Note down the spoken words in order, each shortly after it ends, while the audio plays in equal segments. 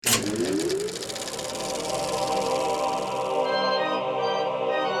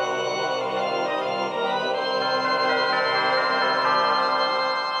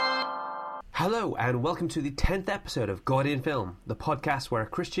Hello, and welcome to the 10th episode of Guardian Film, the podcast where a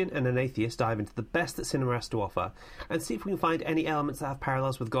Christian and an atheist dive into the best that cinema has to offer and see if we can find any elements that have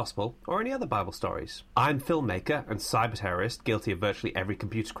parallels with gospel or any other Bible stories. I'm filmmaker and cyber terrorist, guilty of virtually every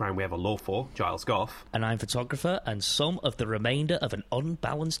computer crime we have a law for, Giles Goff. And I'm photographer and some of the remainder of an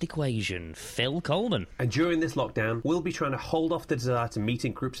unbalanced equation, Phil Coleman. And during this lockdown, we'll be trying to hold off the desire to meet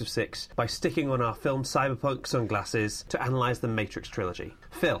in groups of 6 by sticking on our film Cyberpunk sunglasses to analyse the Matrix trilogy.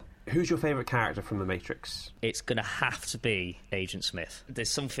 Phil, who's your favourite character from The Matrix? It's going to have to be Agent Smith. There's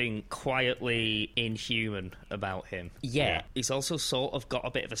something quietly inhuman about him. Yeah, he's also sort of got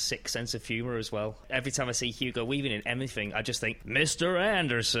a bit of a sick sense of humour as well. Every time I see Hugo Weaving in anything, I just think, Mr.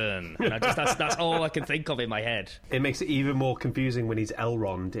 Anderson. And that's all I can think of in my head. It makes it even more confusing when he's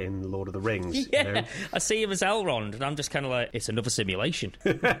Elrond in Lord of the Rings. Yeah, you know? I see him as Elrond, and I'm just kind of like, it's another simulation.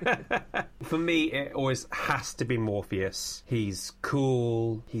 For me, it always has to be Morpheus. He's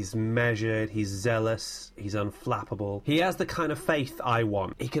cool, he's measured, he's zealous, he's unflappable. He has the kind of faith I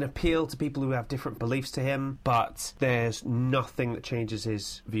want. He can appeal to people who have different beliefs to him, but there's nothing that changes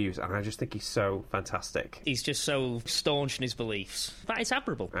his views, and I just think he's so fantastic. He's just so staunch in his beliefs. That is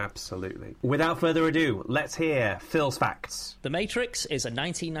admirable. Absolutely. Without further ado, let's hear Phil's facts. The Matrix is a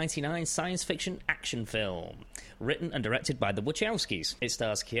 1999 science fiction action film, written and directed by the Wachowskis. It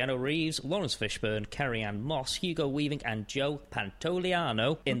stars Keanu Reeves, Lawrence Fishburne, Carrie-Anne Moss, Hugo Weaving, and Joe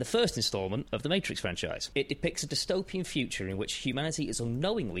Pantoliano in the first installment of the Matrix franchise. It depicts a dystopian future in which humanity is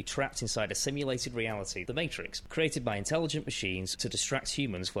unknowingly trapped inside a simulated reality, the Matrix, created by intelligent machines to distract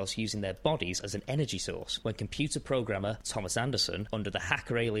humans whilst using their bodies as an energy source. When computer programmer Thomas Anderson, under the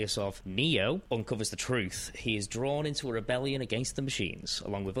hacker alias of Neo, uncovers the truth, he is drawn into a rebellion against the machines,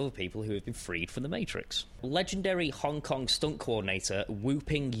 along with other people who have been freed from the Matrix. Legendary Hong Kong stunt coordinator Wu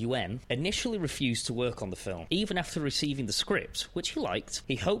Ping Yuen initially refused to work on the film. Even after receiving the script, which he liked,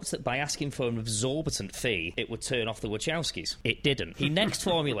 he hoped that by asking for an exorbitant fee, it would turn off the Wachowskis. It didn't. He next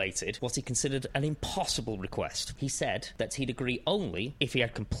formulated what he considered an impossible request. He said that he'd agree only if he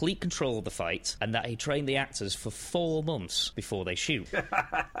had complete control of the fight and that he trained the actors for 4 months before they shoot.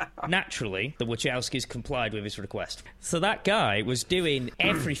 Naturally, the Wachowskis complied with his request. So that guy was doing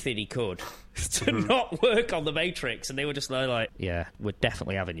everything he could to not work on the Matrix, and they were just like, yeah, we're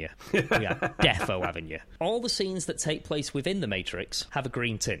definitely having you. We are defo having you. All the scenes that take place within the Matrix have a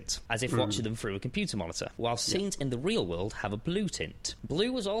green tint, as if watching them through a computer monitor, while scenes in the real world have a blue tint.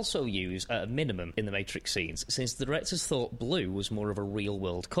 Blue was also used at a minimum in the Matrix scenes, since the directors thought blue was more of a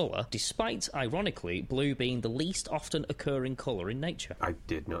real-world colour, despite, ironically, blue being the least often occurring colour in nature. I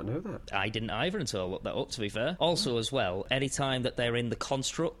did not know that. I didn't either until I looked that up, to be fair. Also, as well, any time that they're in the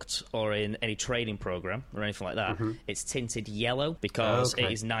construct or in any training program or anything like that, it's tinted yellow because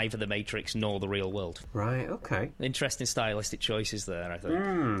it is neither the Matrix nor the real world. Right, okay. Interesting stylistic choices there, I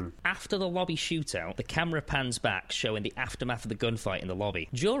think. After the lobby shootout, the camera pans back, showing the aftermath of the gunfight in the lobby.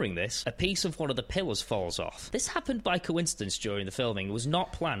 During this, a piece of one of the pillars falls off. This happened by coincidence during the filming. It was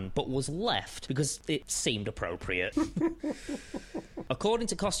not planned, but was left because it seemed appropriate. According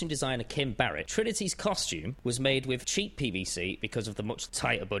to costume designer Kim Barrett, Trinity's costume was made with cheap PVC because of the much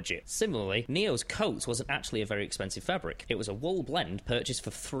tighter budget. Similarly, Neo's coat wasn't actually a very expensive fabric. It was a wool blend purchased for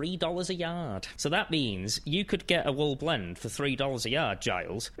 $3 a yard. So that means you could get a wool blend for $3 a yard,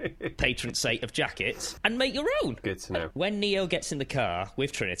 Giles, patron saint of jackets, and make your own. Good to know. When Neo gets in the car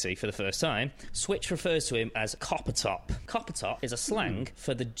with Trinity for the first time, Switch refers to him as Copper Top. Copper Top is a slang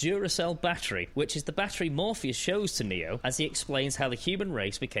for the Duracell battery, which is the battery Morpheus shows to Neo as he explains how the human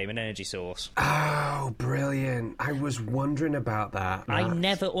race became an energy source. Oh, brilliant. I was wondering about that. I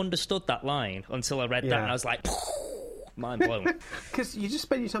never understood that line until I read that, and I was like, mind blown. Because you just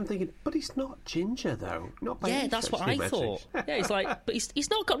spend your time thinking, but he's not ginger, though. Not by any that's what stretch of I the thought. imagination. Yeah, he's like, but he's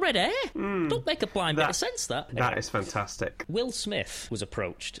not got red hair. Don't make a blind bit of sense, that. That is fantastic. Will Smith was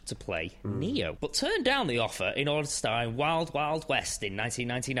approached to play Neo, but turned down the offer in order to star in Wild Wild West in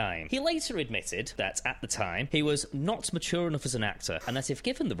 1999. He later admitted that, at the time, he was not mature enough as an actor, and that if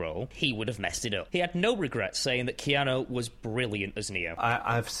given the role, he would have messed it up. He had no regrets, saying that Keanu was brilliant as Neo.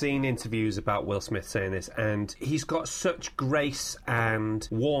 I've seen interviews about Will Smith saying this, and he's got such grace and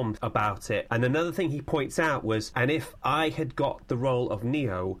warmth about it. And another thing he points out was, and if I had got the role of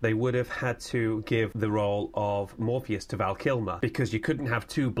Neo, they would have had to give the role of Morpheus to Val Kilmer, because you couldn't have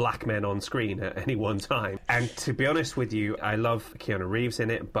two black men on screen at any one time. And to be honest with you, I love Keanu Reeves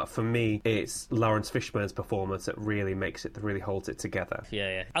in it, but for me, it's Lawrence Fishburne's performance that really makes it, that really holds it together.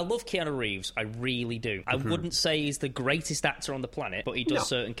 Yeah. I love Keanu Reeves. I really do. I wouldn't say he's the greatest actor on the planet, but he does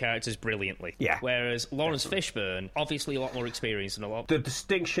certain characters brilliantly. Yeah. Whereas Lawrence Fishburne, obviously a lot more experience and a lot... The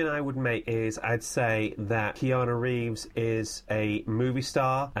distinction I would make is I'd say that Keanu Reeves is a movie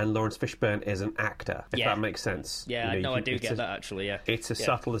star and Lawrence Fishburne is an actor, if that makes sense. Yeah, I do get that, actually, yeah. It's a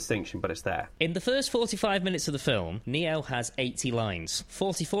subtle distinction, but it's there. In the first 45 minutes of the film, Neo has 80 lines.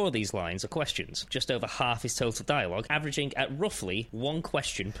 44 of these lines are questions, just over half his total dialogue, averaging at roughly one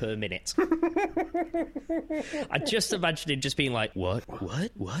question per minute. I just imagine him just being like, what?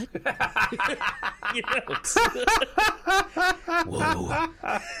 You know? Whoa.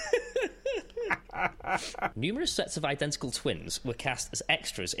 Numerous sets of identical twins were cast as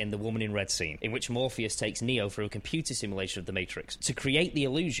extras in The Woman in Red scene, in which Morpheus takes Neo through a computer simulation of the Matrix to create the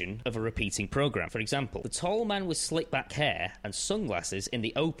illusion of a repeating program. For example, the tall man with slick back hair and sunglasses in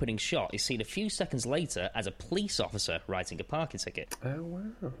the opening shot is seen a few seconds later as a police officer writing a parking ticket. Oh,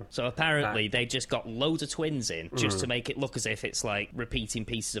 wow. So apparently they just got loads of twins in just to make it look as if it's like repeating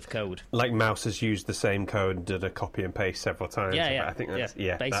pieces of code. Like Mouse has used the same code and did a copy and paste several times. Yeah. I think that's,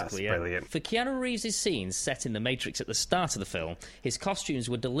 basically, that's brilliant. For Keanu Reeves' scenes set in the Matrix at the start of the film, his costumes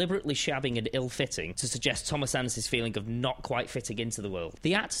were deliberately shabby and ill-fitting to suggest Thomas Anderson's feeling of not quite fitting into the world.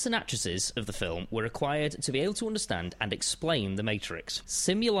 The actors and actresses of the film were required to be able to understand and explain the Matrix.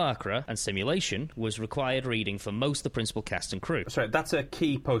 Simulacra and simulation was required reading for most of the principal cast and crew. Sorry, that's a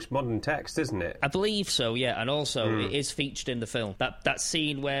key postmodern text, isn't it? I believe so, yeah, and also it is featured in the film. That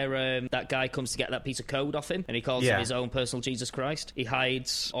scene where that guy comes to get that piece of code off him and he calls him his own personal Jesus Christ. He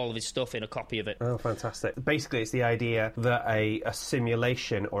hides all of his stuff in a copy of it. Oh, fantastic. Basically, it's the idea that a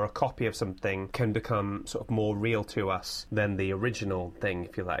simulation or a copy of something can become sort of more real to us than the original thing,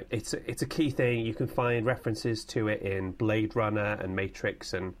 if you like. It's a key thing. You can find references to it in Blade Runner and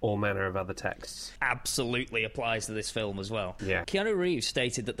Matrix and all manner of other texts. Absolutely applies to this film as well. Yeah. Keanu Reeves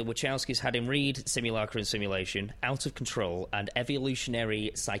stated that the Wachowskis had him read Simulacra and Simulation, Out of Control, and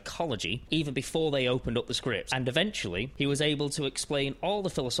Evolutionary Psychology even before they opened up the script, and eventually he was able to explain all the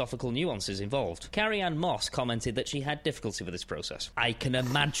philosophical nuances involved. Carrie-Anne Moss commented that she had difficulty with this process. I can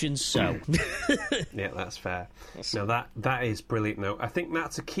imagine so. Yeah, that's fair. No, that is brilliant, though. I think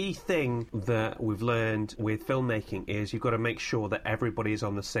that's a key thing that we've learned with filmmaking is you've got to make sure that everybody is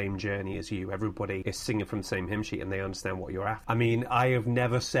on the same journey as you. Everybody is singing from the same hymn sheet and they understand what you're after. I mean, I have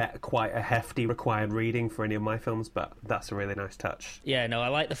never set quite a hefty required reading for any of my films, but that's a really nice touch. Yeah, no, I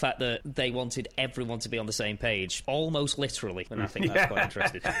like the fact that they wanted everyone to be on the same page, almost literally, and I think that's quite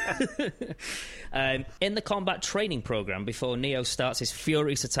interesting. In the combat training program before Neo starts his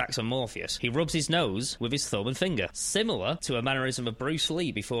furious attacks on Morpheus, he rubs his nose with his thumb and finger, similar to a mannerism of Bruce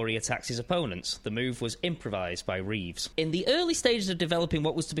Lee before he attacks his opponents. The move was improvised by Reeves. In the early stages of developing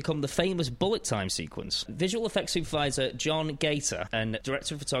what was to become the famous bullet time sequence, visual effects supervisor John Gator and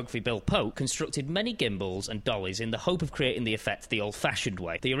director of photography Bill Polk constructed many gimbals and dollies in the hope of creating the effect the old-fashioned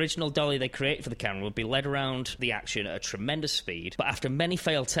way. The original dolly they created for the camera would be led around the action at a tremendous speed, but after many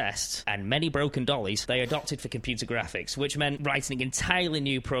failed tests and many broken dollies, they adopted for computer graphics, which meant writing an entirely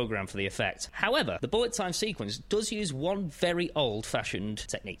new program for the effect. However, the bullet time sequence does use one very old-fashioned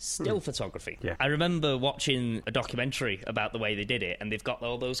technique, still photography. Yeah. I remember watching a documentary about the way they did it, and they've got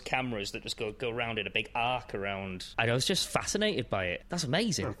all those cameras that just go around in a big arc around. I was just fascinated by it. That's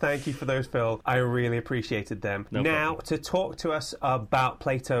amazing. Well, thank you for those, Phil. I really appreciated them. No now, problem. to talk to us about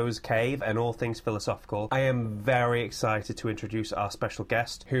Plato's Cave and all things philosophical, I am very excited to introduce our special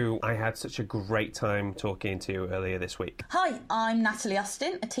guest, who I had such a great time talking to earlier this week. Hi, I'm Natalie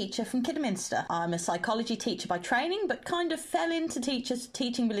Austin, a teacher from Kidderminster. I'm a psychology teacher by training, but kind of fell into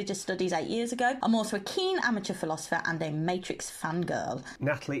teaching religious studies 8 years ago. I'm also a keen amateur philosopher and a Matrix fangirl.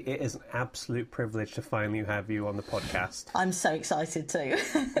 Natalie, it is an absolute privilege to finally have you on the podcast. I'm so excited too.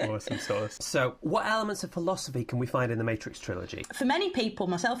 Awesome sauce. So, what elements of philosophy can we find in the Matrix trilogy? For many people,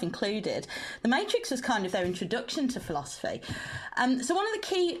 myself included, the Matrix was kind of their introduction to philosophy. So one of the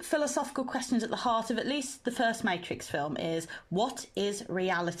key philosophical philosophical questions at the heart of at least the first Matrix film is, what is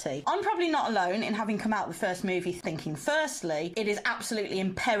reality? I'm probably not alone in having come out of the first movie thinking, firstly, it is absolutely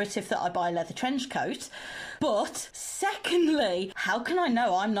imperative that I buy a leather trench coat. But secondly, how can I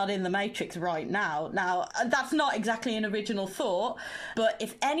know I'm not in the Matrix right now? Now, that's not exactly an original thought, but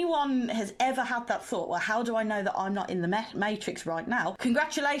if anyone has ever had that thought, well, how do I know that I'm not in the Matrix right now?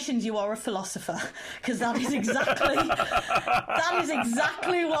 Congratulations, you are a philosopher, because that is exactly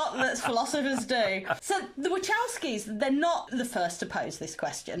what philosophers do. So the Wachowskis, they're not the first to pose this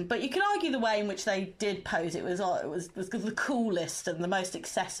question, but you can argue the way in which they did pose it was the coolest and the most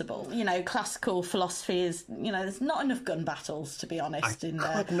accessible. You know, classical philosophy is, you know, there's not enough gun battles, to be honest.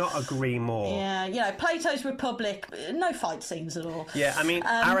 I could not agree more. Yeah, you know, Plato's Republic, no fight scenes at all. Yeah, I mean,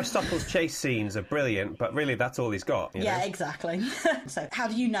 Aristotle's chase scenes are brilliant, but really that's all he's got. You know? Exactly. So how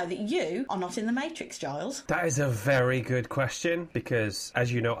do you know that you are not in the Matrix, Giles? That is a very good question, because,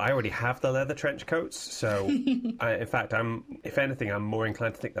 as you know, I already have the leather trench coats, so in fact, if anything, I'm more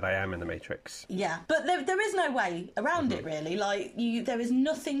inclined to think that I am in the Matrix. Yeah, but there is no way around it, really. Like, there is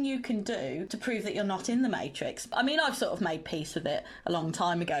nothing you can do to prove that you're not in the Matrix. I mean, I've sort of made peace with it a long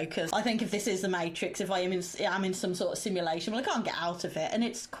time ago, because I think if this is the Matrix, if I am in some sort of simulation, well, I can't get out of it, and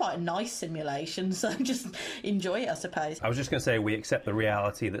it's quite a nice simulation, so just enjoy it, I suppose. I was just going to say, we accept the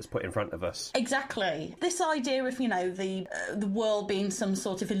reality that's put in front of us. Exactly. This idea of, you know, the world being some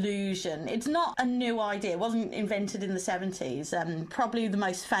sort of illusion, it's not a new idea. It wasn't invented in the 70s. Probably the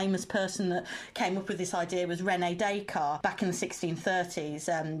most famous person that came up with this idea was René Descartes back in the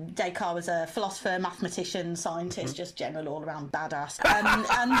 1630s. Descartes was a philosopher, mathematician, scientist, just general all-around badass. And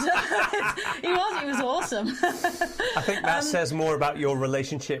he was awesome. I think that says more about your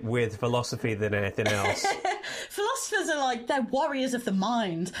relationship with philosophy than anything else. Philosophers are like, they're warriors of the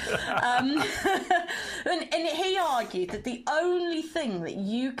mind. And he argued that the only thing that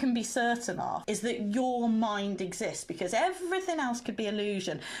you can be certain of is that your mind exists, because everything else could be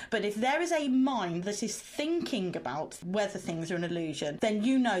illusion. But if there is a mind that is thinking about whether things are an illusion, then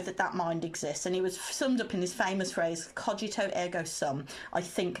you know that mind exists. And he was summed up in his famous phrase, cogito ergo sum, I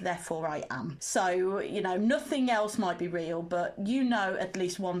think, therefore I am. So, you know, nothing else might be real, but you know at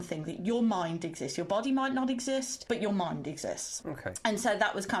least one thing, that your mind exists. Your body might not exist, but your mind exists. Okay. And so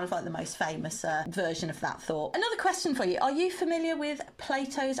that was kind of like the most famous version of that thought. Another question for you. Are you familiar with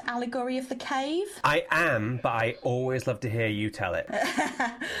Plato's allegory of the cave? I am, but I always love to hear you tell it.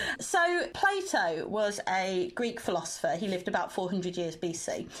 So Plato was a Greek philosopher. He lived about 400 years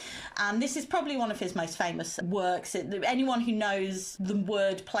BC. And this is probably one of his most famous works. Anyone who knows the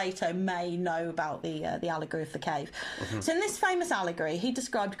word Plato may know about the allegory of the cave. Mm-hmm. So in this famous allegory, he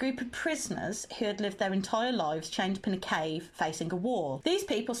described a group of prisoners who had lived their entire lives chained up in a cave facing a wall. These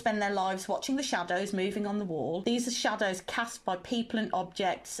people spend their lives watching the shadows moving on the wall. These are shadows cast by people and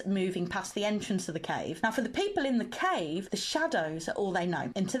objects moving past the entrance of the cave. Now, for the people in the cave, the shadows are all they know.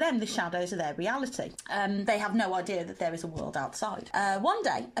 And to them, the shadows are their reality. They have no idea that there is a world outside. One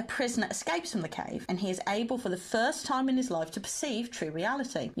day, a prisoner escapes from the cave, and he is able for the first time in his life to perceive true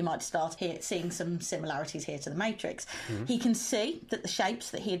reality. You might start seeing some similarities here to the Matrix. Mm-hmm. He can see that the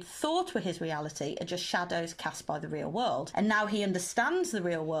shapes that he had thought were his reality are just shadows cast by the real world. And now he understands the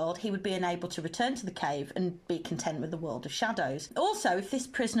real world, he would be unable to return to the cave and be content with the world of shadows. Also, if this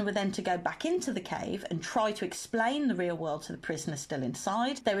prisoner were then to go back into the cave and try to explain the real world to the prisoner still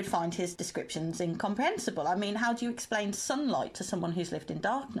inside, they would find his descriptions incomprehensible. I mean, how do you explain sunlight to someone who's lived in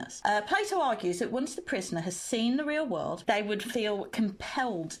darkness? Plato argues that once the prisoner has seen the real world, they would feel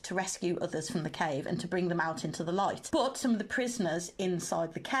compelled to rescue others from the cave and to bring them out into the light. But some of the prisoners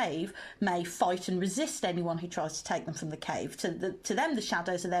inside the cave may fight and resist anyone who tries to take them from the cave. To them, the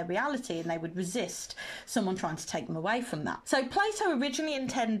shadows are their reality, and they would resist someone trying to take them away from that. So Plato originally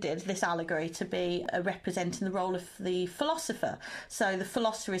intended this allegory to be representing the role of the philosopher. So the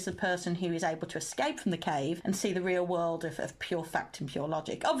philosopher is the person who is able to escape from the cave and see the real world of pure fact and pure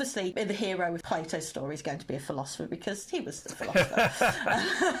logic. Obviously, the hero of Plato's story is going to be a philosopher because he was the philosopher.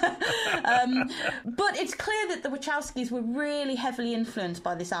 But it's clear that the Wachowskis were really heavily influenced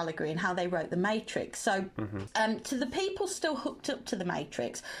by this allegory and how they wrote The Matrix. So to the people still hooked up to The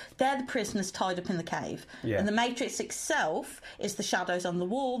Matrix, they're the prisoners tied up in the cave. Yeah. And The Matrix itself is the shadows on the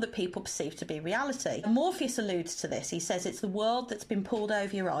wall that people perceive to be reality. And Morpheus alludes to this. He says it's the world that's been pulled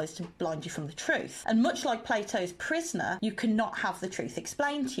over your eyes to blind you from the truth. And much like Plato's prisoner, you cannot have the truth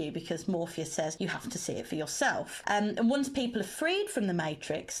explained to you because Morpheus says you have to see it for yourself. And once people are freed from the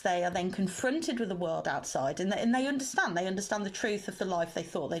Matrix, they are then confronted with the world outside, and they understand. They understand the truth of the life they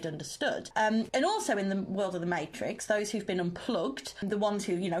thought they'd understood. And also in the world of the Matrix, those who've been unplugged, the ones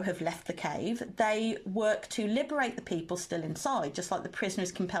who, have left the cave, they work to liberate the people still inside, just like the prisoner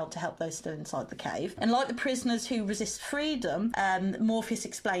is compelled to help those still inside the cave. And like the prisoners who resist freedom, Morpheus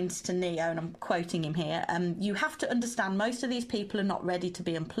explains to Neo, and I'm quoting him here, you have to understand most of these people are not ready to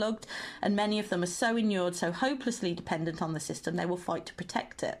be unplugged, and many of them are so inured, so hopelessly dependent on the system, they will fight to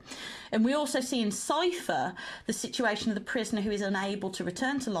protect it. And we also see in Cypher the situation of the prisoner who is unable to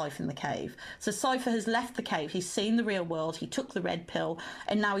return to life in the cave. So Cypher has left the cave, he's seen the real world, he took the red pill,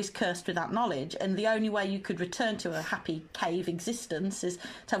 and now he's cursed with that knowledge. And the only way you could return to a happy cave existence is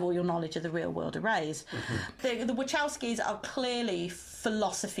to have all your knowledge of the real world erased. The Wachowskis are clearly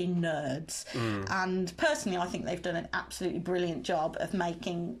philosophy nerds, and personally I think they've done an absolutely brilliant job of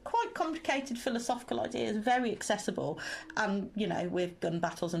making quite complicated philosophical ideas very accessible, and with gun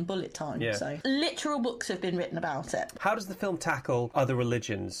battles and bullet time. So literal books have been written about it. How does the film tackle other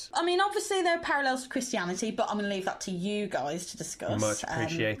religions? I mean, obviously there are parallels to Christianity, but I'm going to leave that to you guys to discuss. Much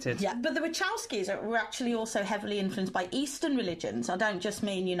appreciated. But the Wachowskis were actually also heavily influenced by Eastern religions. I don't just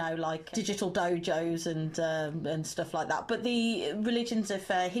mean like digital dojos and stuff like that, but the religions of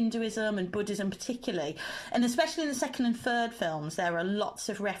Hinduism and Buddhism particularly, and especially in the second and third films there are lots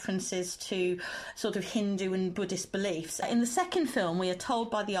of references to sort of Hindu and Buddhist beliefs. In the second film we are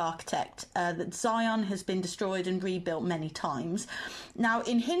told by the architect that Zion has been destroyed and rebuilt many times. Now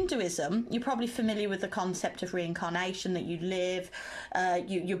in Hinduism you're probably familiar with the concept of reincarnation, that you live,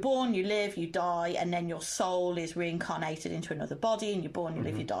 you're born, you live, you die, and then your soul is reincarnated into another body, and you're born, you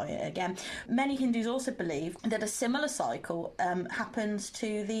live, you die again. Many Hindus also believe that a similar cycle happens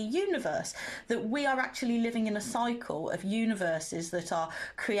to the universe, that we are actually living in a cycle of universes that are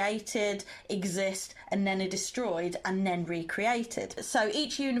created, exist, and then are destroyed and then recreated. So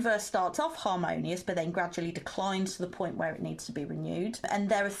each universe starts off harmonious but then gradually declines to the point where it needs to be renewed. And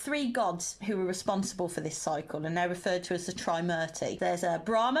there are three gods who are responsible for this cycle, and they're referred to as the Trimurti. There's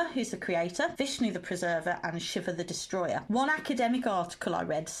Brahma, who's the creator, Vishnu the preserver, and Shiva the destroyer. One academic article I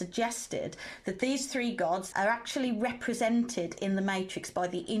read suggested that these three gods are actually represented in the Matrix by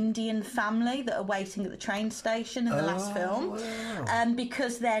the Indian family that are waiting at the train station in the last film. Wow.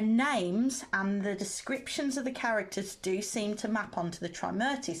 Because their names and the descriptions of the characters do seem to map onto the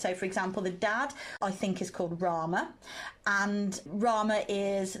Trimurti. So, for example, the dad, I think, is called Rama, and Rama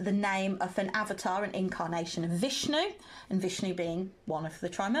is the name of an avatar, an incarnation of Vishnu, and Vishnu being one of the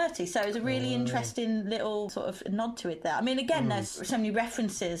Trimurti. So it's a really interesting little sort of nod to it there. I mean, again, there's so many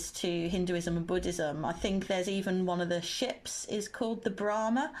references to Hinduism and Buddhism. I think there's even one of the ships is called the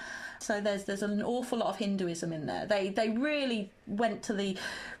Brahma. So there's an awful lot of Hinduism in there. They really went to the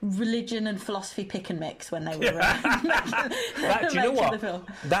religion and philosophy pick and mix when they were do you know what?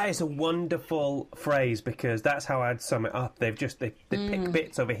 That is a wonderful phrase, because that's how I'd sum it up. They pick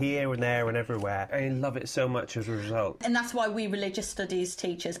bits over here and there and everywhere. I love it so much as a result. And that's why we religious studies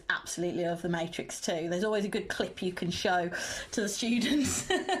teachers absolutely love The Matrix too. There's always a good clip you can show to the students.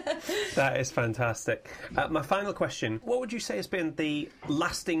 That is fantastic. My final question, what would you say has been the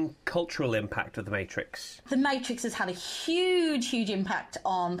lasting cultural impact of The Matrix? The Matrix has had a huge impact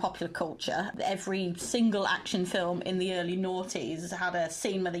on popular culture. Every single action film in the early noughties had a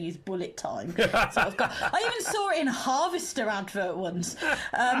scene where they use bullet time. I even saw it in a Harvester advert once.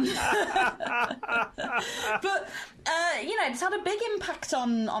 But it's had a big impact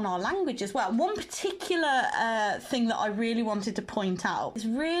on our language as well. One particular thing that I really wanted to point out is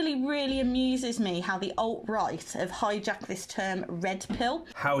really amuses me how the alt-right have hijacked this term red pill.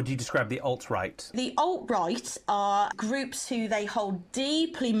 How would you describe the alt-right? The alt-right are groups who they hold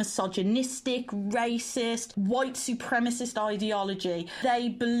deeply misogynistic, racist, white supremacist ideology. They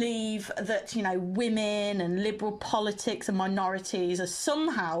believe that, women and liberal politics and minorities are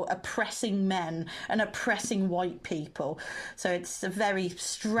somehow oppressing men and oppressing white people. So it's a very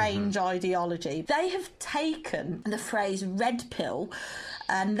strange ideology. They have taken the phrase red pill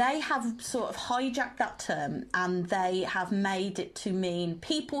and they have sort of hijacked that term, and they have made it to mean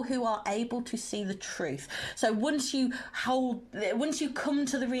people who are able to see the truth. So once you come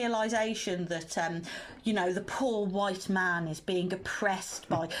to the realisation that the poor white man is being oppressed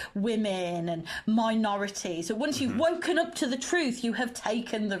by women and minorities, so once you've woken up to the truth, you have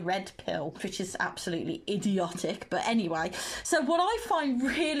taken the red pill, which is absolutely idiotic. But anyway, so what I find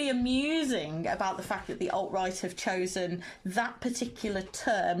really amusing about the fact that the alt-right have chosen that particular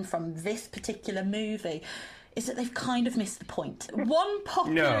term from this particular movie is that they've kind of missed the point. One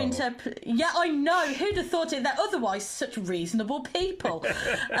popular Yeah, I know. Who'd have thought it? They're otherwise such reasonable people.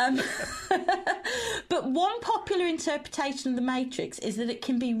 But one popular interpretation of The Matrix is that it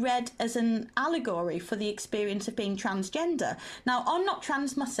can be read as an allegory for the experience of being transgender. Now, I'm not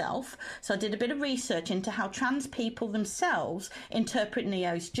trans myself, so I did a bit of research into how trans people themselves interpret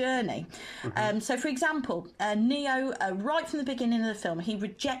Neo's journey. So, for example, Neo, right from the beginning of the film, he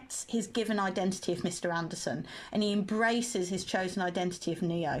rejects his given identity of Mr. Anderson and he embraces his chosen identity of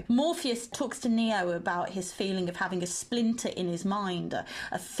Neo. Morpheus talks to Neo about his feeling of having a splinter in his mind,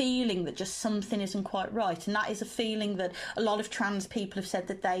 a feeling that just something isn't quite right, and that is a feeling that a lot of trans people have said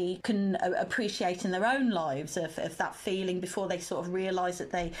that they can appreciate in their own lives, of that feeling before they sort of realise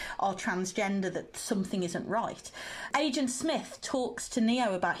that they are transgender, that something isn't right. Agent Smith talks to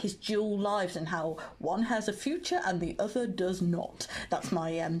Neo about his dual lives and how one has a future and the other does not. That's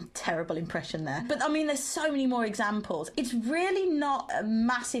my terrible impression there. But I mean, there's so many more examples. It's really not a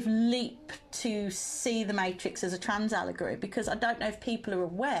massive leap to see The Matrix as a trans allegory, because I don't know if people are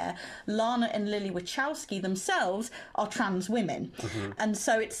aware, Lana and Lily Wachowski themselves are trans women. And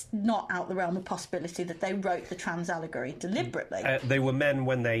so it's not out the realm of possibility that they wrote the trans allegory deliberately. They were men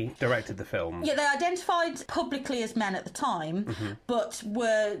when they directed the film. Yeah, they identified publicly as men at the time, but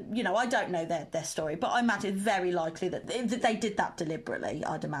were, you know, I don't know their story, but I imagine it's very likely that they did that deliberately,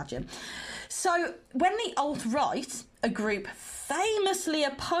 I'd imagine. So when the alt-right, a group famously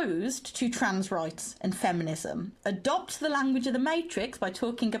opposed to trans rights and feminism, adopt the language of The Matrix by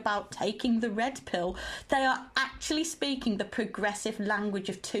talking about taking the red pill, they are actually speaking the progressive language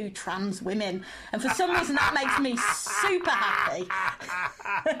of two trans women. And for some reason that makes me super happy.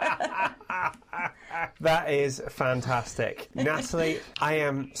 That is fantastic. Natalie, I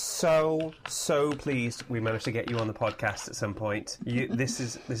am so pleased we managed to get you on the podcast at some point. This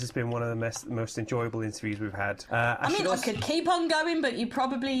has been one of the most enjoyable interviews we've had. I could keep on going, but you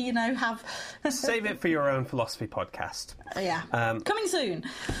probably, have... Save it for your own philosophy podcast. Yeah. Coming soon.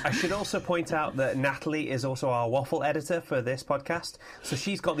 I should also point out that Natalie is also our waffle editor for this podcast, so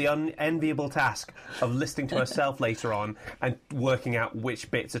she's got the unenviable task of listening to herself later on and working out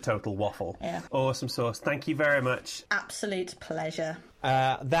which bit's a total waffle. Yeah. Awesome sauce. Thank you very much. Absolute pleasure.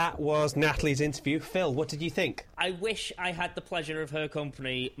 That was Natalie's interview. Phil, what did you think? I wish I had the pleasure of her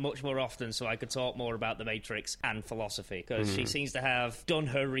company much more often so I could talk more about The Matrix and philosophy, because she seems to have done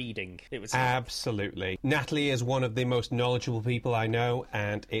her reading. It was Absolutely. Natalie is one of the most knowledgeable people I know,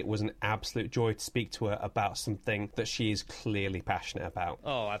 and it was an absolute joy to speak to her about something that she is clearly passionate about.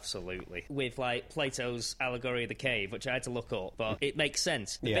 Oh, absolutely. With, Plato's allegory of the cave, which I had to look up, but it makes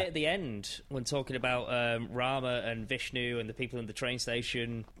sense. The bit at the end, when talking about Rama and Vishnu and the people in the train station,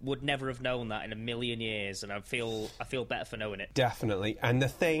 would never have known that in a million years, and I feel better for knowing it. Definitely. And the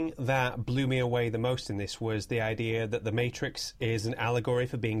thing that blew me away the most in this was the idea that The Matrix is an allegory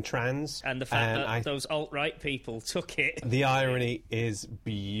for being trans. And the fact that those alt-right people took it. The irony is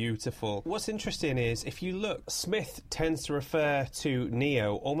beautiful. What's interesting is, if you look, Smith tends to refer to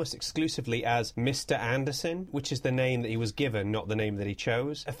Neo almost exclusively as Mr. Anderson, which is the name that he was given, not the name that he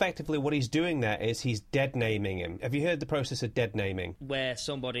chose. Effectively, what he's doing there is he's dead-naming him. Have you heard the process of dead-naming? Where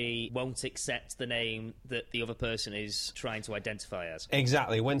somebody won't accept the name that the other person is trying to identify as.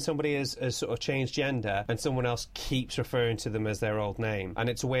 Exactly. When somebody has sort of changed gender and someone else keeps referring to them as their old name, and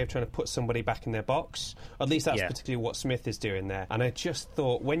it's a way of trying to put somebody back in their box. At least that's particularly what Smith is doing there. And I just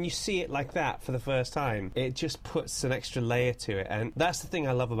thought, when you see it like that for the first time, it just puts an extra layer to it. And that's the thing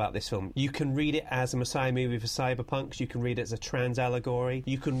I love about this film. You can read it as a Messiah movie for cyberpunks. You can read it as a trans allegory.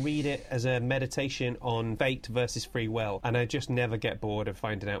 You can read it as a meditation on fate versus free will. And I just never get bored of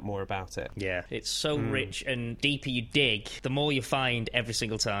finding out more about it. Yeah, it's so rich, and deeper you dig, the more you find every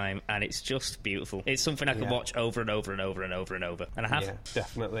single time, and it's just beautiful. It's something I could watch over and over and over and over and over, and I have. Yeah,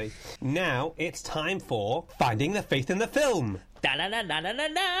 definitely. Now it's time for Finding the Faith in the Film.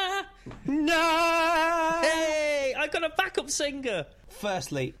 Da-na-na-na-na-na-na! No! Hey, I got a backup singer!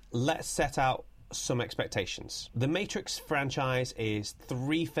 Firstly, let's set out some expectations. The Matrix franchise is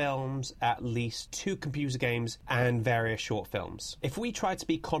 3 films, at least 2 computer games, and various short films. If we tried to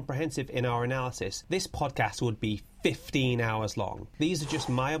be comprehensive in our analysis, this podcast would be 15 hours long. These are just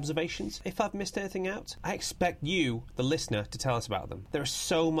my observations. If I've missed anything out, I expect you, the listener, to tell us about them. There is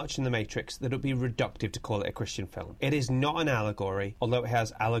so much in The Matrix that it would be reductive to call it a Christian film. It is not an allegory, although it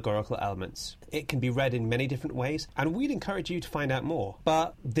has allegorical elements. It can be read in many different ways, and we'd encourage you to find out more.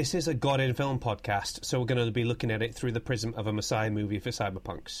 But this is a God in Film podcast, so we're going to be looking at it through the prism of a Messiah movie for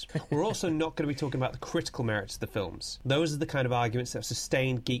cyberpunks. We're also not going to be talking about the critical merits of the films. Those are the kind of arguments that have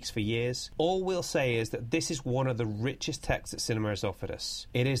sustained geeks for years. All we'll say is that this is one of the richest text that cinema has offered us.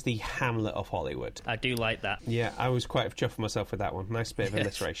 It is the Hamlet of Hollywood. I do like that. Yeah, I was quite chuffed with myself with that one. Nice bit of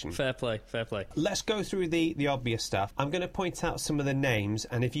alliteration. Fair play, fair play. Let's go through the obvious stuff. I'm going to point out some of the names,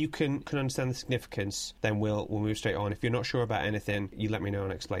 and if you can understand the significance, then we'll move straight on. If you're not sure about anything, you let me know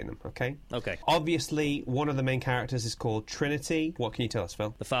and explain them, okay? Okay. Obviously, one of the main characters is called Trinity. What can you tell us,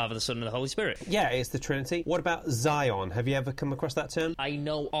 Phil? The Father, the Son, and the Holy Spirit. Yeah, it's the Trinity. What about Zion? Have you ever come across that term? I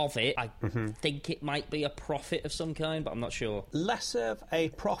know of it. I think it might be a prophet of some kind, but I'm not sure. Less of a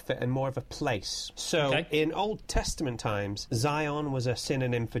prophet and more of a place. So, in Old Testament times, Zion was a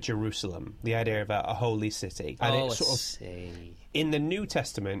synonym for Jerusalem, the idea of a holy city. And it sort of, in the New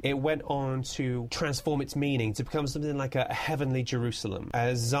Testament, it went on to transform its meaning to become something like a heavenly Jerusalem.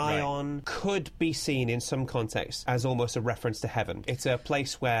 Zion could be seen in some contexts as almost a reference to heaven. It's a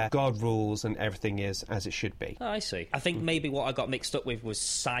place where God rules and everything is as it should be. Oh, I see. I think maybe what I got mixed up with was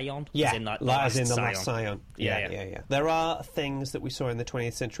Sion. Yeah, as in the last Sion. Yeah. There are things that we saw in the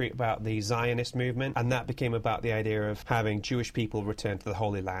 20th century about the Zionist movement, and that became about the idea of having Jewish people return to the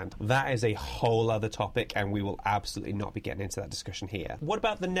Holy Land. That is a whole other topic, and we will absolutely not be getting into that discussion here. What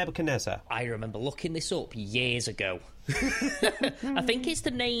about the Nebuchadnezzar? I remember looking this up years ago. I think it's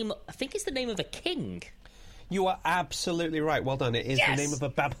the name of a king. You are absolutely right. Well done. It is the name of a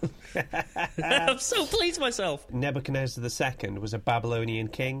Babylonian... I'm so pleased with myself. Nebuchadnezzar II was a Babylonian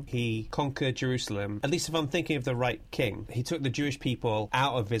king. He conquered Jerusalem. At least if I'm thinking of the right king. He took the Jewish people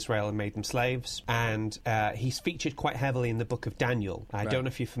out of Israel and made them slaves. And he's featured quite heavily in the book of Daniel. I don't know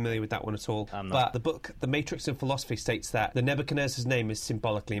if you're familiar with that one at all. I'm not. But the book, The Matrix in Philosophy, states that the Nebuchadnezzar's name is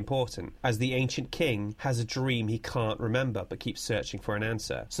symbolically important, as the ancient king has a dream he can't remember but keeps searching for an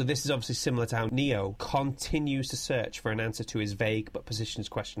answer. So this is obviously similar to how Neo continues to search for an answer to his vague but persistent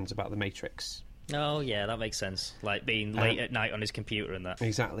questions about the Matrix. Oh yeah, that makes sense. Like being late at night on his computer and that.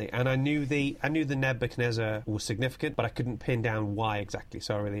 Exactly. And I knew the Nebuchadnezzar was significant, but I couldn't pin down why exactly,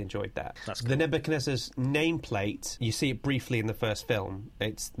 so I really enjoyed that. That's cool. The Nebuchadnezzar's nameplate, you see it briefly in the first film.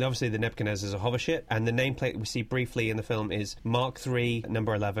 It's obviously the Nebuchadnezzar's a hover ship, and the nameplate we see briefly in the film is Mark III,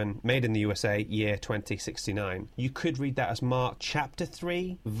 number 11, made in the USA, year 2069. You could read that as Mark chapter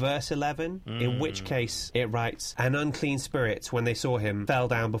 3, verse 11, in which case it writes, "An unclean spirit, when they saw him, fell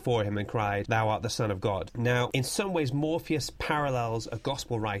down before him and cried, 'Thou art the Son of God.'" Now, in some ways, Morpheus parallels a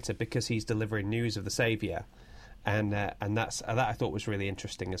gospel writer because he's delivering news of the Saviour. And that I thought was really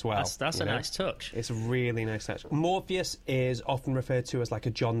interesting as well. That's a nice touch. It's a really nice touch. Morpheus is often referred to as like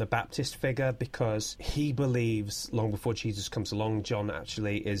a John the Baptist figure because he believes long before Jesus comes along, John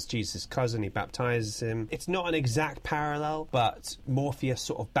actually is Jesus' cousin. He baptizes him. It's not an exact parallel, but Morpheus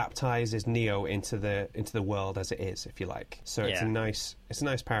sort of baptizes Neo into the world as it is, if you like. So it's a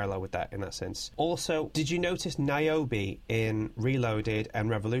nice parallel with that in that sense. Also, did you notice Niobe in Reloaded and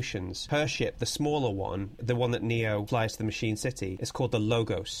Revolutions? Her ship, the smaller one, the one that Neo flies to the Machine City, is called the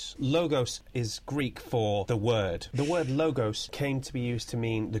Logos. Logos is Greek for the word. The word Logos came to be used to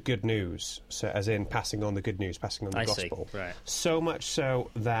mean the good news, so as in passing on the good news, passing on the gospel. See. Right. So much so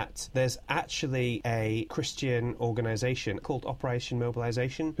that there's actually a Christian organisation called Operation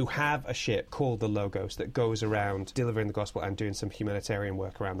Mobilization who have a ship called the Logos that goes around delivering the gospel and doing some humanitarian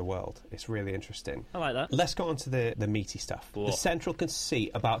work around the world. It's really interesting. I like that. Let's go on to the meaty stuff. Whoa. The central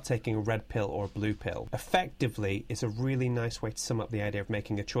conceit about taking a red pill or a blue pill. Effectively, it's a really nice way to sum up the idea of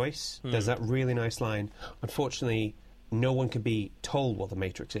making a choice. There's that really nice line. Unfortunately, no one can be told what the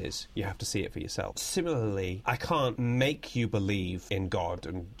Matrix is. You have to see it for yourself. Similarly, I can't make you believe in God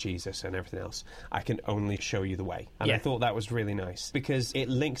and Jesus and everything else. I can only show you the way. And I thought that was really nice because it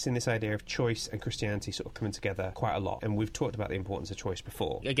links in this idea of choice and Christianity sort of coming together quite a lot. And we've talked about the importance of choice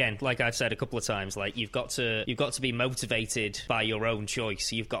before. Again, like I've said a couple of times, like you've got to be motivated by your own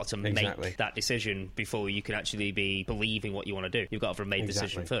choice. You've got to make that decision before you can actually be believing what you want to do. You've got to have made the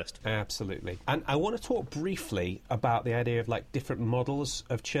decision first. Absolutely. And I want to talk briefly about the idea of like different models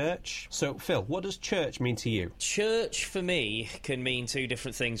of church. So Phil, what does church mean to you? Church for me can mean two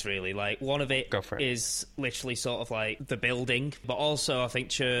different things really. Like one of it is literally sort of like the building, but also I think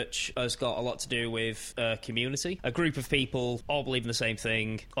church has got a lot to do with a community, a group of people all believing the same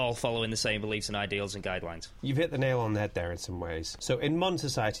thing, all following the same beliefs and ideals and guidelines. You've hit the nail on the head there in some ways. So in modern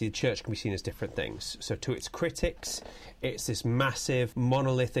society, the church can be seen as different things. So to its critics, it's this massive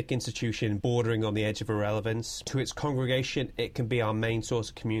monolithic institution bordering on the edge of irrelevance. To its congregation, it can be our main source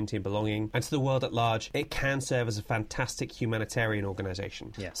of community and belonging. And to the world at large, it can serve as a fantastic humanitarian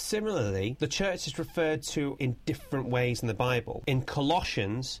organisation. Yeah. Similarly, the church is referred to in different ways in the Bible. In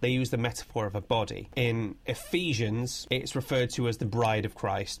Colossians, they use the metaphor of a body. In Ephesians, it's referred to as the bride of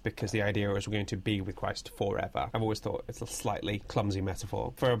Christ, because the idea is we're going to be with Christ forever. I've always thought it's a slightly clumsy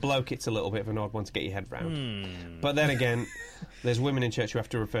metaphor. For a bloke, it's a little bit of an odd one to get your head round. But then again, there's women in church who have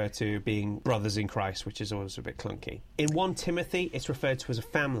to refer to being brothers in Christ, which is always a bit clunky. In 1 Timothy, it's referred to as a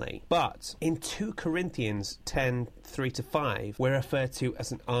family. But in 2 Corinthians 10:3-5, we're referred to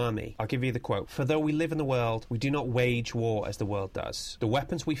as an army. I'll give you the quote. "For though we live in the world, we do not wage war as the world does. The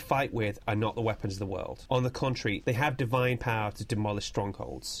weapons we fight with are not the weapons of the world. On the contrary, they have divine power to demolish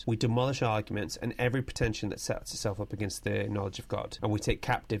strongholds. We demolish arguments and every pretension that sets itself up against the knowledge of God. And we take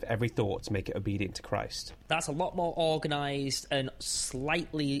captive every thought to make it obedient to Christ." That's a lot more organised and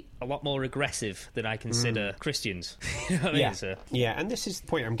slightly a lot more aggressive than I consider Christians. You know what I mean, sir? Yeah, and this is the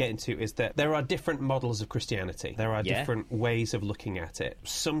point I'm getting to, is that there are different models of Christianity. There are different ways of looking at it.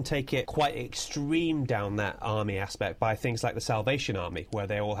 Some take it quite extreme down that army aspect by things like the Salvation Army, where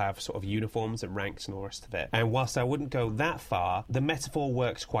they all have sort of uniforms and ranks and all the rest of it. And whilst I wouldn't go that far, the metaphor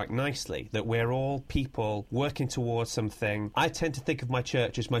works quite nicely, that we're all people working towards something. I tend to think of my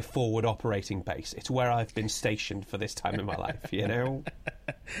church as my forward operating base. It's where I've been stationed for this time in my life, you know?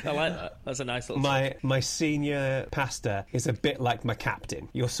 I like that. That's a nice little... My senior pastor is a bit like my captain.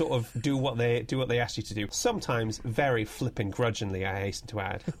 You'll sort of do what they ask you to do. Sometimes very flipping grudgingly, I hasten to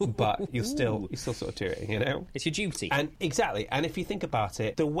add, but you still sort of do it, you know? It's your duty. And exactly. And if you think about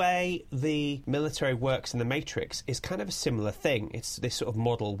it, the way the military works in the Matrix is kind of a similar thing. It's this sort of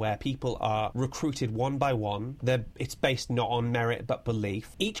model where people are recruited one by one. It's based not on merit but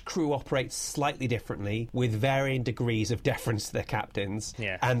belief. Each crew operates slightly differently with varying degrees of deference to their captains.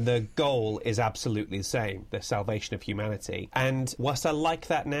 Yeah. And the goal is absolutely the same, the salvation of humanity. And whilst I like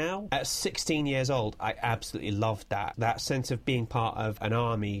that now, at 16 years old, I absolutely loved that. That sense of being part of an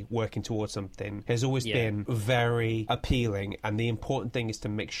army working towards something has always been very appealing. And the important thing is to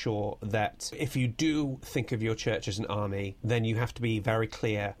make sure that if you do think of your church as an army, then you have to be very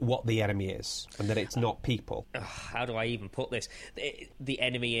clear what the enemy is and that it's not people. How do I even put this? The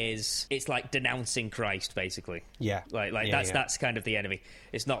enemy is... It's like denouncing Christ, basically. Yeah. That's kind of the enemy.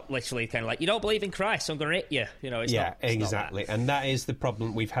 It's not literally kind of like, you don't believe in Christ, so I'm going to hit you. You know, it's not, exactly. Not that. And that is the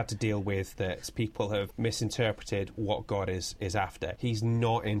problem we've had to deal with, that people have misinterpreted what God is after. He's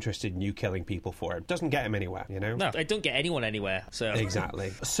not interested in you killing people for him. Doesn't get him anywhere, you know? No, I don't get anyone anywhere, so...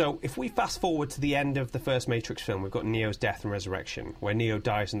 Exactly. So if we fast forward to the end of the first Matrix film, we've got Neo's death and resurrection, where Neo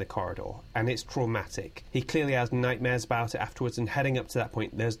dies in the corridor, and it's traumatic. He clearly has nightmares about it afterwards, and heading up to that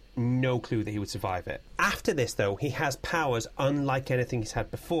point, there's no clue that he would survive it. After this, though, he has powers unlike anything he's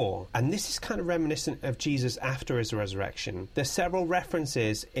had before, and this is kind of reminiscent of Jesus after his resurrection. There's several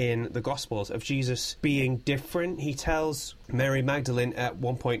references in the Gospels of Jesus being different. He tells Mary Magdalene at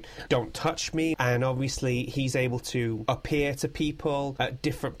one point, "Don't touch me," and obviously he's able to appear to people at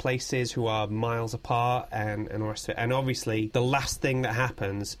different places who are miles apart and all the rest of it. And obviously the last thing that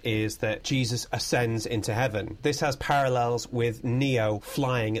happens is that Jesus ascends into heaven. This has parallels with Neo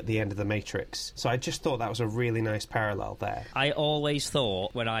flying at the end of the Matrix. So I just thought that was a really nice parallel there. I always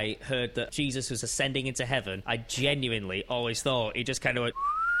thought, when I heard that Jesus was ascending into heaven, I genuinely always thought he just kind of went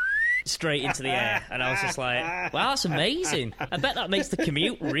straight into the air, and I was just like, wow, that's amazing. I bet that makes the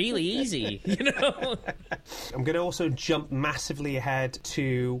commute really easy, you know? I'm going to also jump massively ahead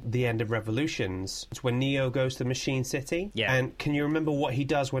to the end of Revolutions. It's when Neo goes to the Machine City. Yeah. And can you remember what he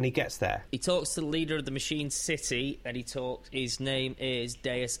does when he gets there? He talks to the leader of the Machine City, and his name is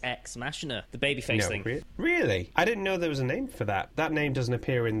Deus Ex Machina, the babyface thing. Really? I didn't know there was a name for that. That name doesn't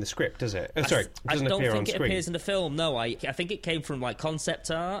appear in the script, does it? Oh, sorry, it doesn't appear on screen. I don't think it appears in the film, no. I think it came from, like, concept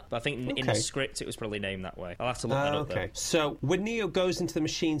art, but I think in the script it was probably named that way. I'll have to look that up, though. So when Neo goes into the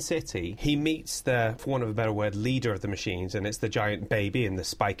Machine City, he meets the, for want of a better word, leader of the machines, and it's the giant baby and the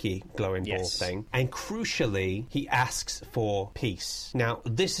spiky glowing ball thing. And crucially, he asks for peace. Now,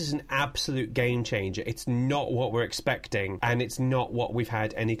 this is an absolute game changer. It's not what we're expecting, and it's not what we've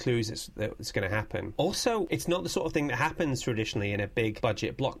had any clues that it's going to happen. Also, it's not the sort of thing that happens traditionally in a big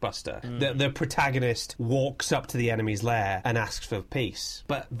budget blockbuster. The protagonist walks up to the enemy's lair and asks for peace.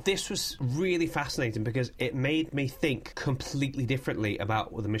 But this this was really fascinating because it made me think completely differently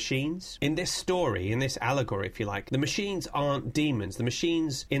about the machines. In this story, in this allegory, if you like, the machines aren't demons. The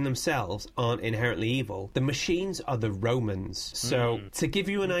machines in themselves aren't inherently evil. The machines are the Romans. So, to give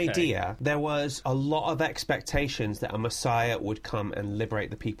you an idea, there was a lot of expectations that a Messiah would come and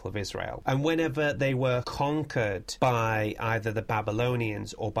liberate the people of Israel. And whenever they were conquered by either the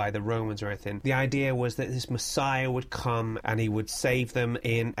Babylonians or by the Romans or anything, the idea was that this Messiah would come and he would save them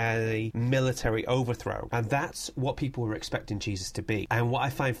in a military overthrow. And that's what people were expecting Jesus to be. And what I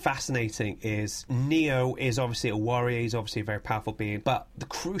find fascinating is Neo is obviously a warrior, he's obviously a very powerful being, but the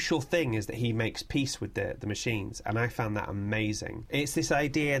crucial thing is that he makes peace with the machines, and I found that amazing. It's this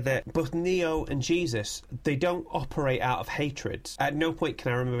idea that both Neo and Jesus, they don't operate out of hatred. At no point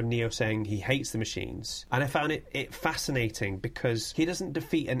can I remember Neo saying he hates the machines, and I found it fascinating because he doesn't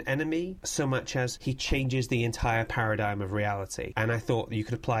defeat an enemy so much as he changes the entire paradigm of reality, and I thought you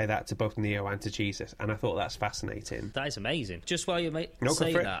could apply that to both Neo and to Jesus, and I thought that's fascinating. That is amazing. Just while you're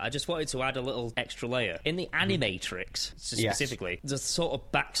saying that, I just wanted to add a little extra layer. In the Animatrix, specifically, the sort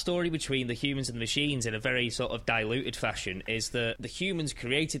of backstory between the humans and the machines in a very sort of diluted fashion is that the humans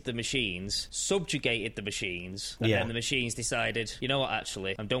created the machines, subjugated the machines, and then the machines decided, you know what,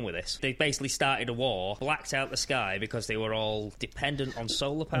 actually, I'm done with this. They basically started a war, blacked out the sky because they were all dependent on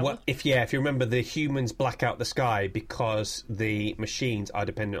solar power. If you remember, the humans black out the sky because the machines are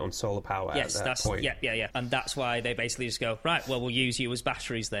dependent on solar power at that point. Yeah. And that's why they basically just go, right, well, we'll use you as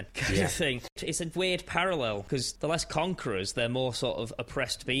batteries then, kind of thing. It's a weird parallel because the less conquerors, they're more sort of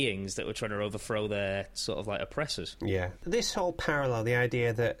oppressed beings that were trying to overthrow their sort of like oppressors. Yeah. This whole parallel, the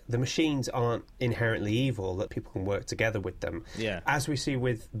idea that the machines aren't inherently evil, that people can work together with them. Yeah. As we see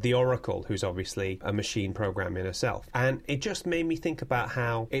with the Oracle, who's obviously a machine program in herself. And it just made me think about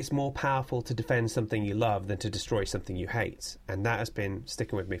how it's more powerful to defend something you love than to destroy something you hate. And that has been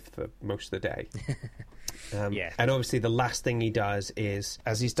sticking with me for most of the day. And obviously the last thing he does is,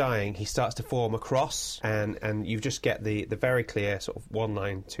 as he's dying, he starts to form a cross, and you just get the very clear sort of one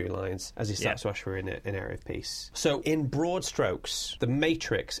line, two lines as he starts to usher in an area of peace. So in broad strokes, the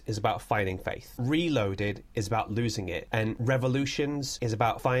Matrix is about finding faith. Reloaded is about losing it, and Revolutions is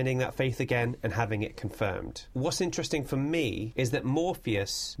about finding that faith again and having it confirmed. What's interesting for me is that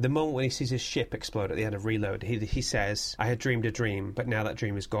Morpheus, the moment when he sees his ship explode at the end of Reload, he says, I had dreamed a dream, but now that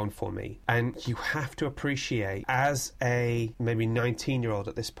dream is gone for me. And you have to appreciate, as a maybe 19-year-old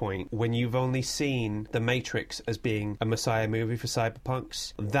at this point, when you've only seen The Matrix as being a Messiah movie for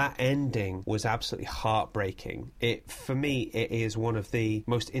cyberpunks, that ending was absolutely heartbreaking. For me, it is one of the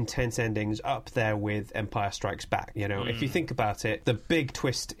most intense endings, up there with Empire Strikes Back. You know, if you think about it, the big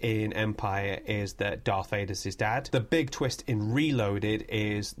twist in Empire is that Darth Vader's his dad. The big twist in Reloaded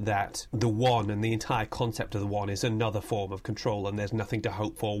is that the One and the entire concept of the One is another form of control, and there's nothing to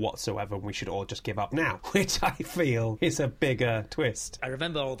hope for whatsoever, and we should all just give up now, which I feel is a bigger twist. I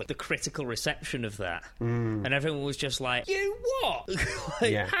remember all the critical reception of that, and everyone was just like, you what?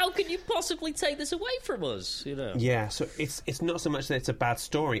 How can you possibly take this away from us? You know? Yeah, so it's not so much that it's a bad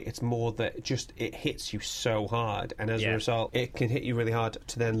story, it's more that just it hits you so hard, and as a result, it can hit you really hard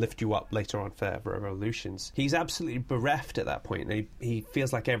to then lift you up later on for Revolutions. He's absolutely bereft at that point, and he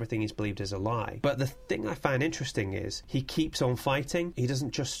feels like everything he's believed is a lie. But the thing I find interesting is he keeps on fighting. He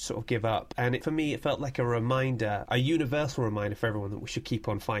doesn't just sort of give up, and for me, it felt like a reminder, a universal reminder for everyone that we should keep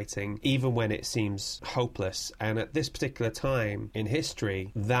on fighting, even when it seems hopeless. And at this particular time in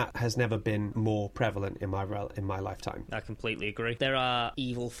history, that has never been more prevalent in my lifetime. I completely agree. There are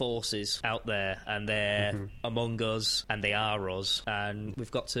evil forces out there, and they're among us, and they are us, and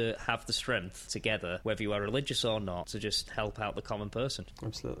we've got to have the strength together, whether you are religious or not, to just help out the common person.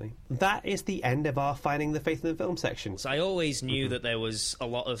 Absolutely. That is the end of our Finding the Faith in the Film section. So I always knew that there was a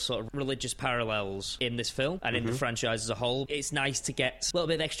lot of sort of religious parallels in this film and in the franchise as a whole. It's nice to get a little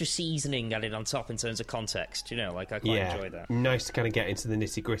bit of extra seasoning added on top in terms of context, you know, like I quite enjoy that. Nice to kind of get into the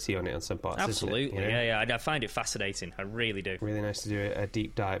nitty-gritty on it on some parts. Absolutely, isn't it? You know? yeah. I find it fascinating. I really do. Really nice to do a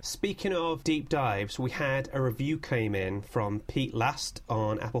deep dive. Speaking of deep dives, we had a review came in from Pete Last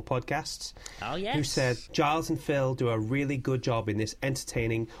on Apple Podcasts. Oh, yes. Who said, Giles and Phil do a really good job in this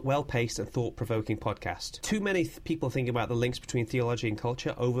entertaining, well-paced and thought-provoking podcast. Too many people think about the links between theology and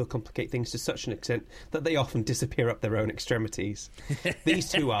culture, overcomplicate things to such an extent comment that they often disappear up their own extremities. These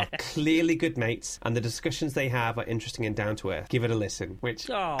two are clearly good mates, and the discussions they have are interesting and down to earth. Give it a listen, which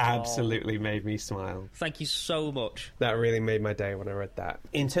absolutely made me smile. Thank you so much. That really made my day when I read that.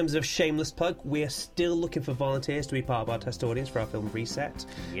 In terms of shameless plug, we're still looking for volunteers to be part of our test audience for our film Reset.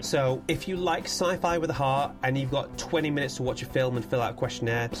 Yep. So if you like sci-fi with a heart and you've got 20 minutes to watch a film and fill out a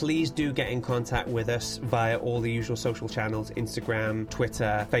questionnaire, please do get in contact with us via all the usual social channels, Instagram,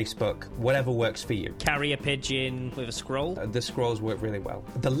 Twitter, Facebook, whatever works for you. Carrier pigeon with a scroll. The scrolls work really well.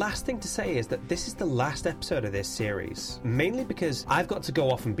 The last thing to say is that this is the last episode of this series, mainly because I've got to go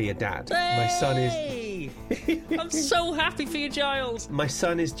off and be a dad. Hey! My son is... I'm so happy for you, Giles. My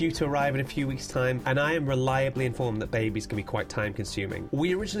son is due to arrive in a few weeks' time, and I am reliably informed that babies can be quite time-consuming.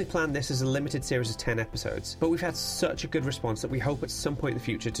 We originally planned this as a limited series of 10 episodes, but we've had such a good response that we hope at some point in the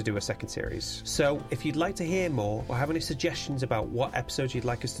future to do a second series. So, if you'd like to hear more, or have any suggestions about what episodes you'd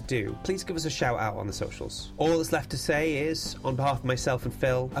like us to do, please give us a shout out on the socials. All that's left to say is, on behalf of myself and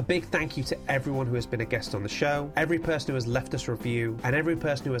Phil, a big thank you to everyone who has been a guest on the show, every person who has left us a review, and every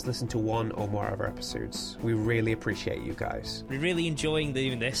person who has listened to one or more of our episodes. We really appreciate you guys. We're really enjoying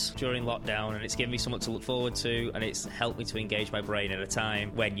doing this during lockdown, and it's given me something to look forward to, and it's helped me to engage my brain at a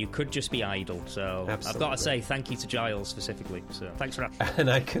time when you could just be idle. So Absolutely. I've got to say thank you to Giles specifically. So thanks for that. And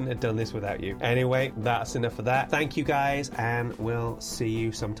I couldn't have done this without you. Anyway, that's enough of that. Thank you guys, and we'll see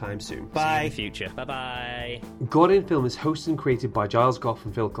you sometime soon. Bye. See you in the future. Bye-bye. God in Film is hosted and created by Giles Goff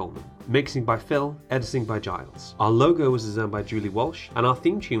and Phil Coleman. Mixing by Phil, editing by Giles. Our logo was designed by Julie Walsh, and our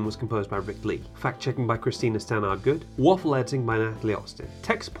theme tune was composed by Rick Lee. Fact-checking by Christina Stannard-Good. Waffle editing by Natalie Austin.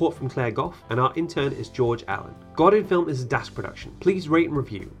 Tech support from Claire Goff, and our intern is George Allen. God in Film is a DAS production. Please rate and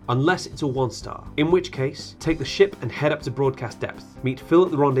review, unless it's a 1-star, in which case, take the ship and head up to broadcast depth. Meet Phil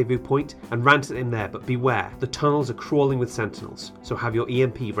at the rendezvous point and rant at him there, but beware, the tunnels are crawling with sentinels, so have your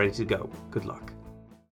EMP ready to go. Good luck.